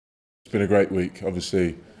been a great week.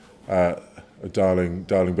 Obviously, a darling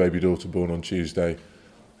baby daughter born on Tuesday.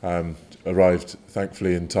 Arrived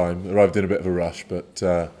thankfully in time. Arrived in a bit of a rush, but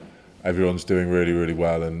everyone's doing really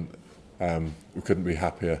well, and we couldn't be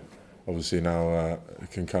happier. Obviously now we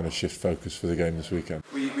can kind of shift focus for the game this weekend.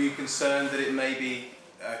 Were you concerned that it maybe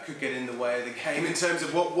could get in the way of the game in terms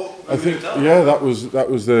of what I think that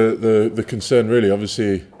was the concern really.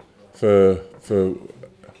 Obviously for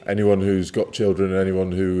anyone who's got children and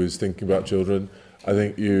anyone who is thinking about children, I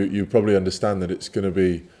think you probably understand that it's going to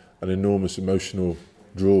be an enormous emotional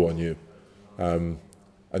draw on you,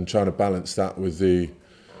 and trying to balance that with the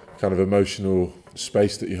kind of emotional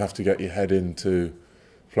space that you have to get your head in to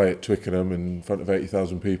play at Twickenham in front of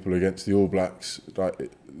 80,000 people against the All Blacks.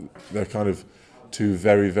 Like, they're kind of two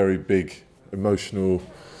very big emotional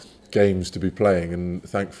games to be playing, and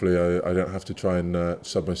thankfully I don't have to try and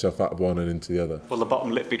sub myself out of one and into the other. Will the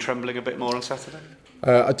bottom lip be trembling a bit more on Saturday?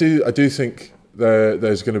 I do think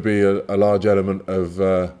there's going to be a large element of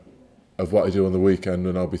what I do on the weekend,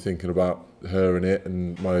 and I'll be thinking about her and it,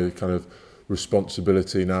 and my kind of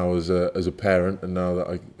responsibility now as a parent, and now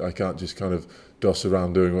that I can't just kind of doss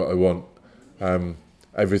around doing what I want.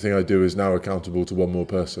 Everything I do is now accountable to one more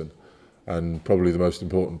person, and probably the most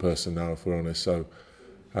important person now, if we're honest. So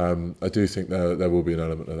I do think there will be an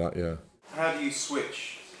element of that, yeah. How do you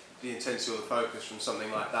switch the intensity or the focus from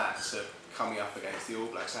something like that to coming up against the All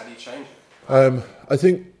Blacks? How do you change it? I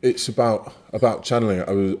think it's about channeling it.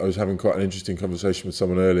 I was having quite an interesting conversation with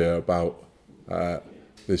someone earlier about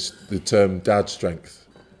the term dad strength.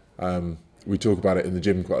 We talk about it in the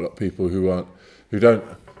gym quite a lot. People who don't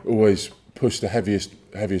always push the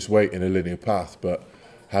heaviest weight in a linear path, but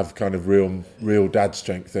have kind of real dad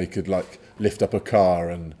strength. They could like lift up a car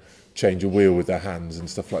and change a wheel with their hands and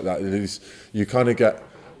stuff like that. You kind of get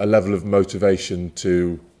a level of motivation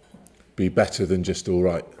to be better than just all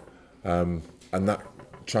right, and that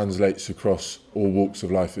translates across all walks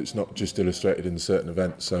of life. It's not just illustrated in certain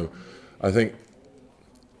events. So I think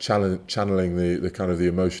channeling the kind of the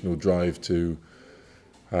emotional drive to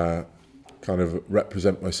kind of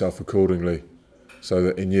represent myself accordingly, so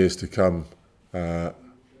that in years to come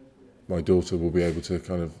my daughter will be able to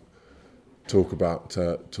kind of talk about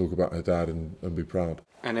her dad and be proud.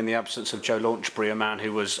 And in the absence of Joe Launchbury, a man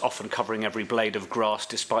who was often covering every blade of grass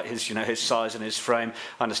despite his size and his frame,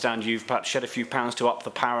 I understand you've perhaps shed a few pounds to up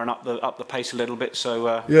the power and up the pace a little bit.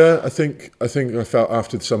 So yeah, I think I felt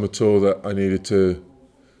after the summer tour that I needed to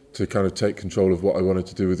kind of take control of what I wanted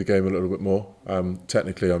to do with the game a little bit more.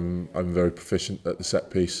 Technically, I'm very proficient at the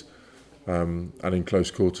set piece, and in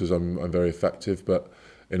close quarters I'm very effective. But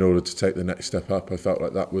in order to take the next step up, I felt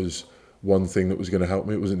like that was one thing that was going to help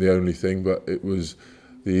me. It wasn't the only thing, but it was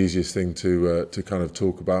the easiest thing to kind of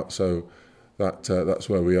talk about. So that's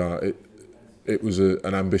where we are. It was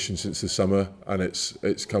an ambition since the summer, and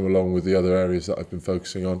it's come along with the other areas that I've been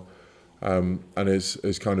focusing on, and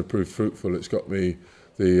it's kind of proved fruitful. It's got me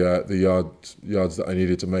the yards that I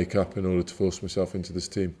needed to make up in order to force myself into this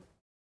team.